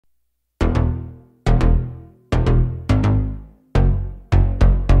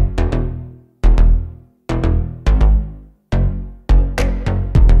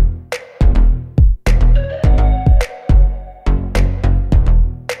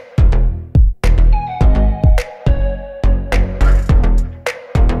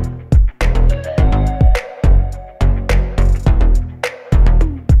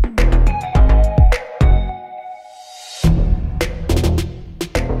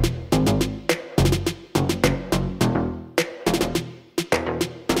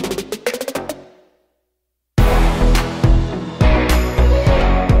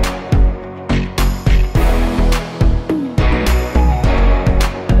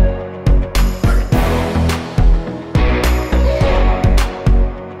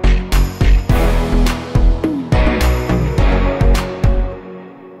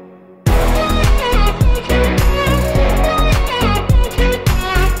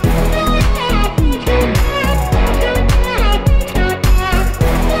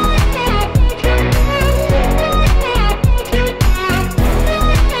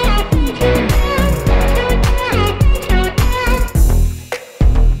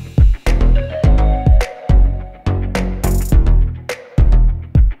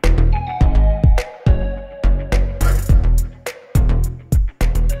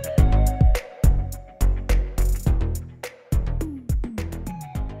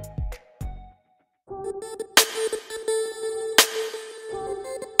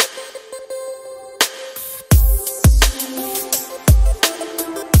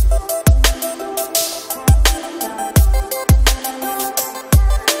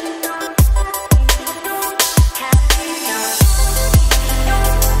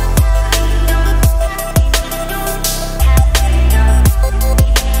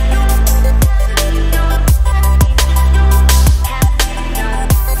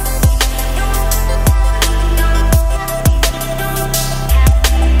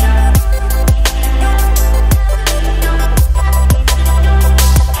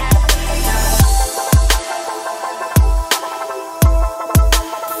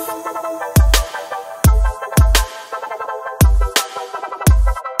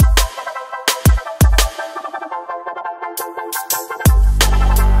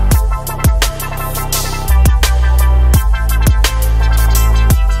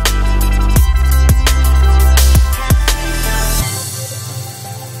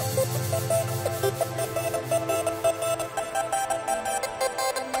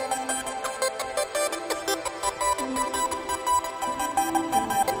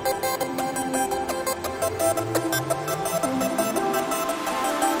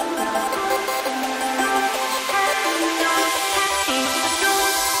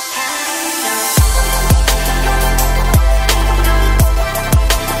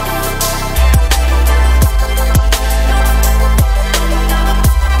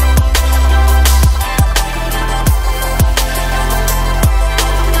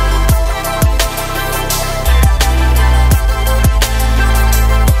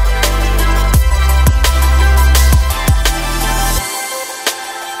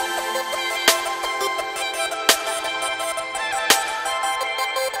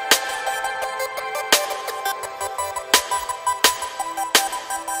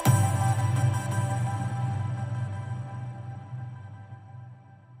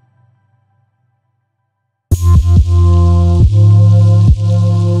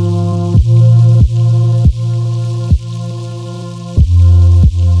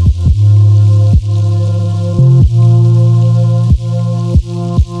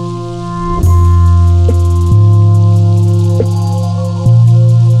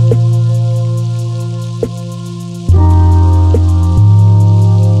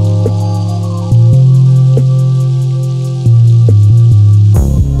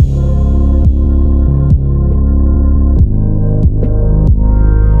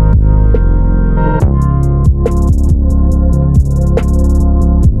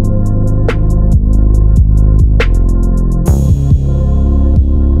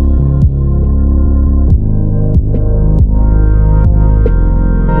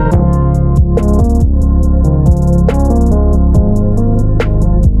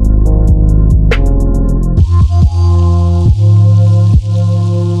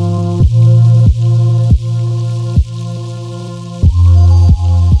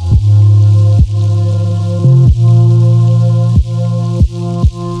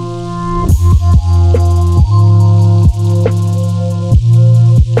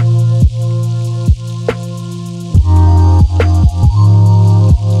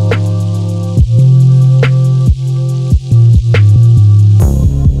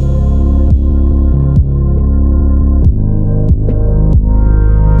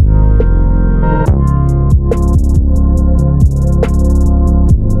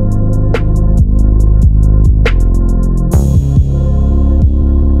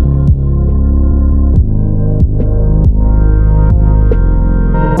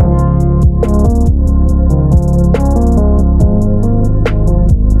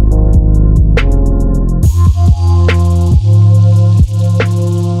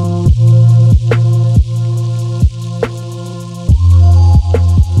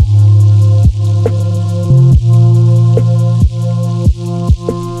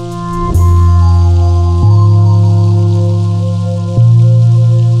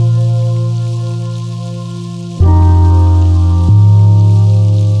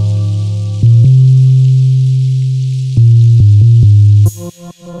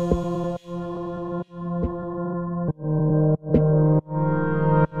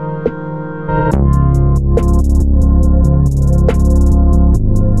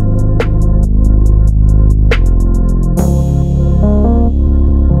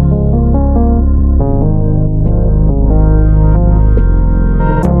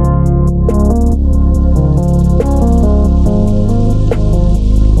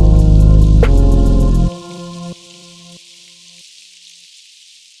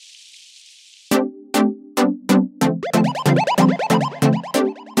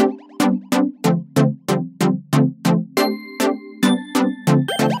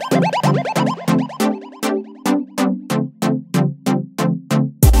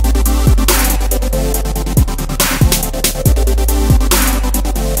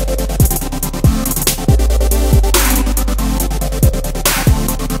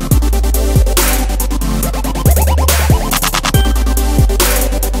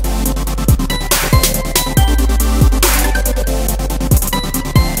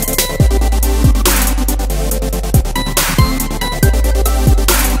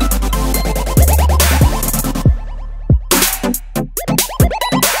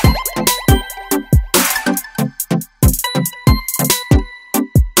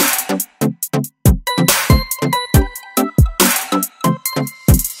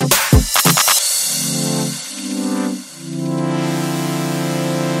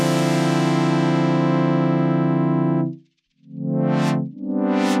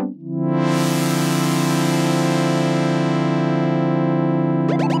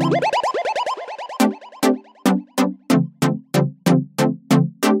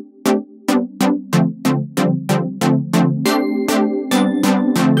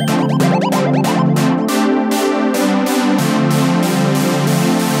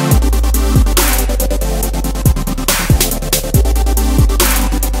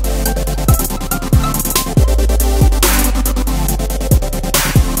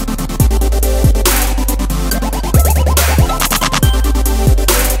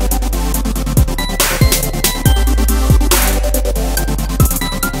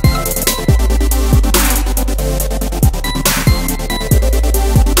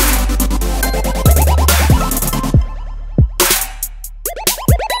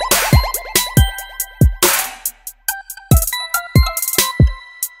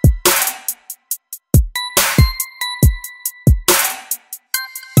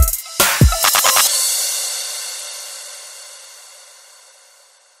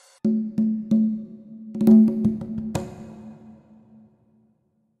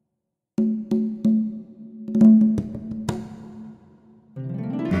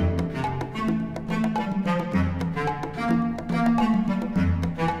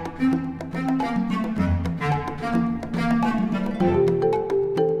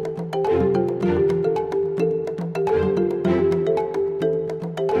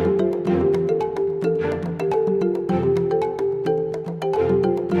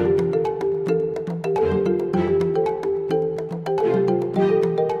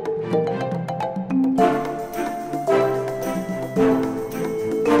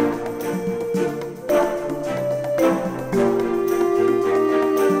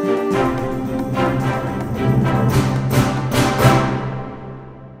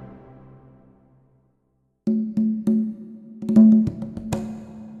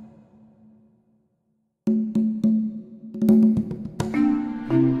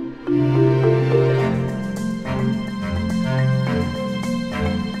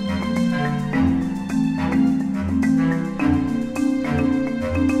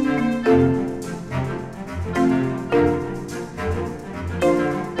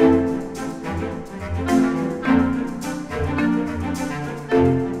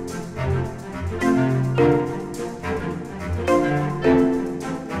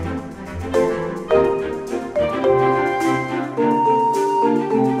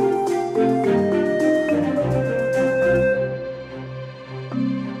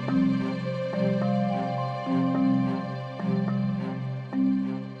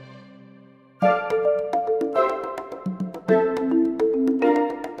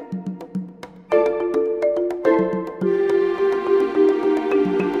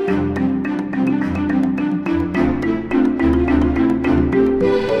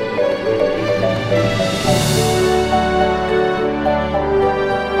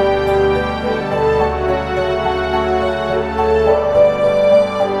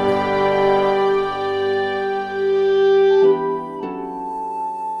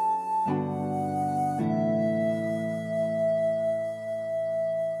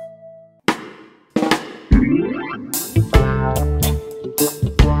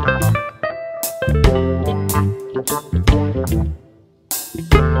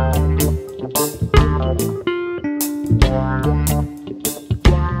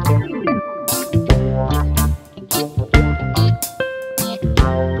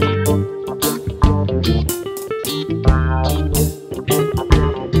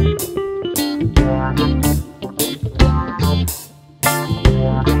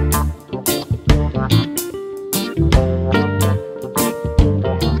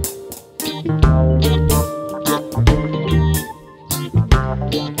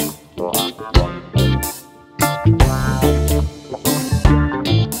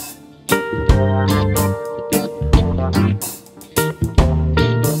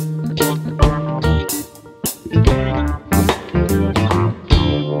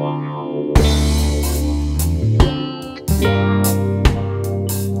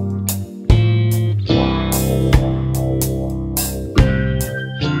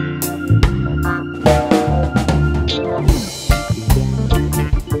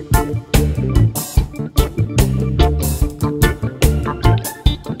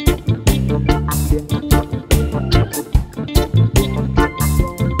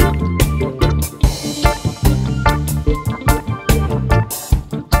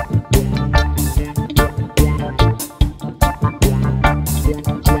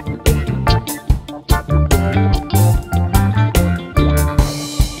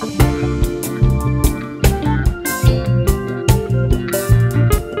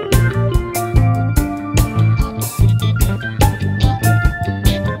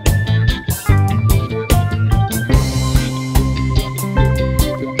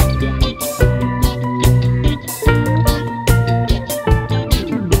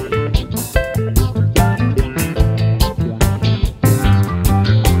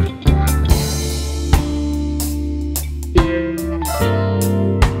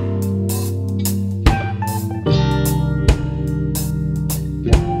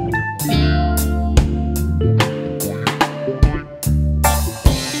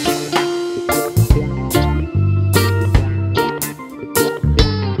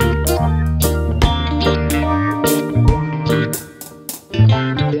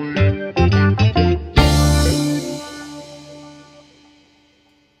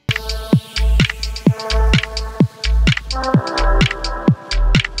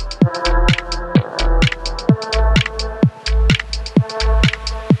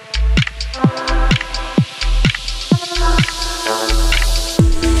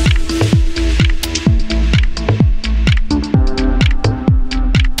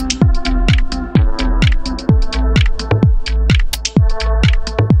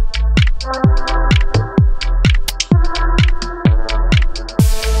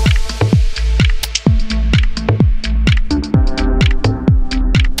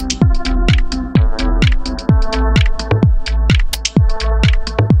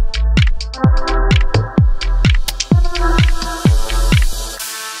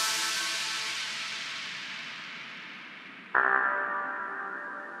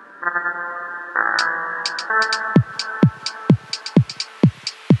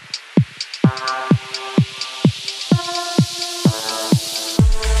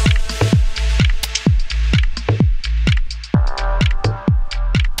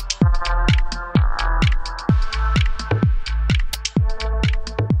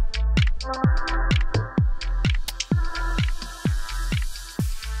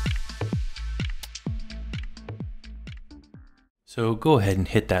So go ahead and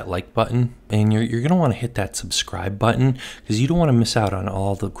hit that like button, and you're going to want to hit that subscribe button because you don't want to miss out on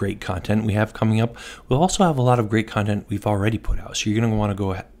all the great content we have coming up. We'll also have a lot of great content we've already put out, so you're going to want to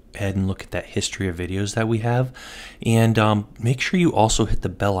go ahead and look at that history of videos that we have, and make sure you also hit the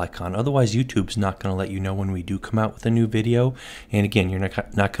bell icon. Otherwise YouTube's not going to let you know when we do come out with a new video, and again, you're not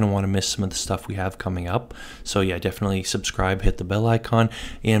going to want to miss some of the stuff we have coming up. So yeah, definitely subscribe, hit the bell icon,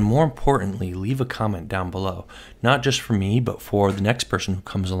 and more importantly, leave a comment down below. Not just for me, but for the next person who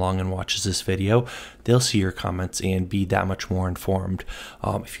comes along and watches this video. They'll see your comments and be that much more informed.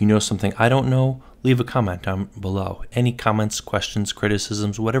 If you know something I don't know, leave a comment down below. Any comments, questions,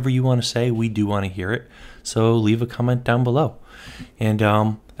 criticisms, whatever you want to say, we do want to hear it. So leave a comment down below. And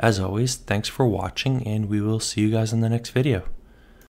as always, thanks for watching, and we will see you guys in the next video.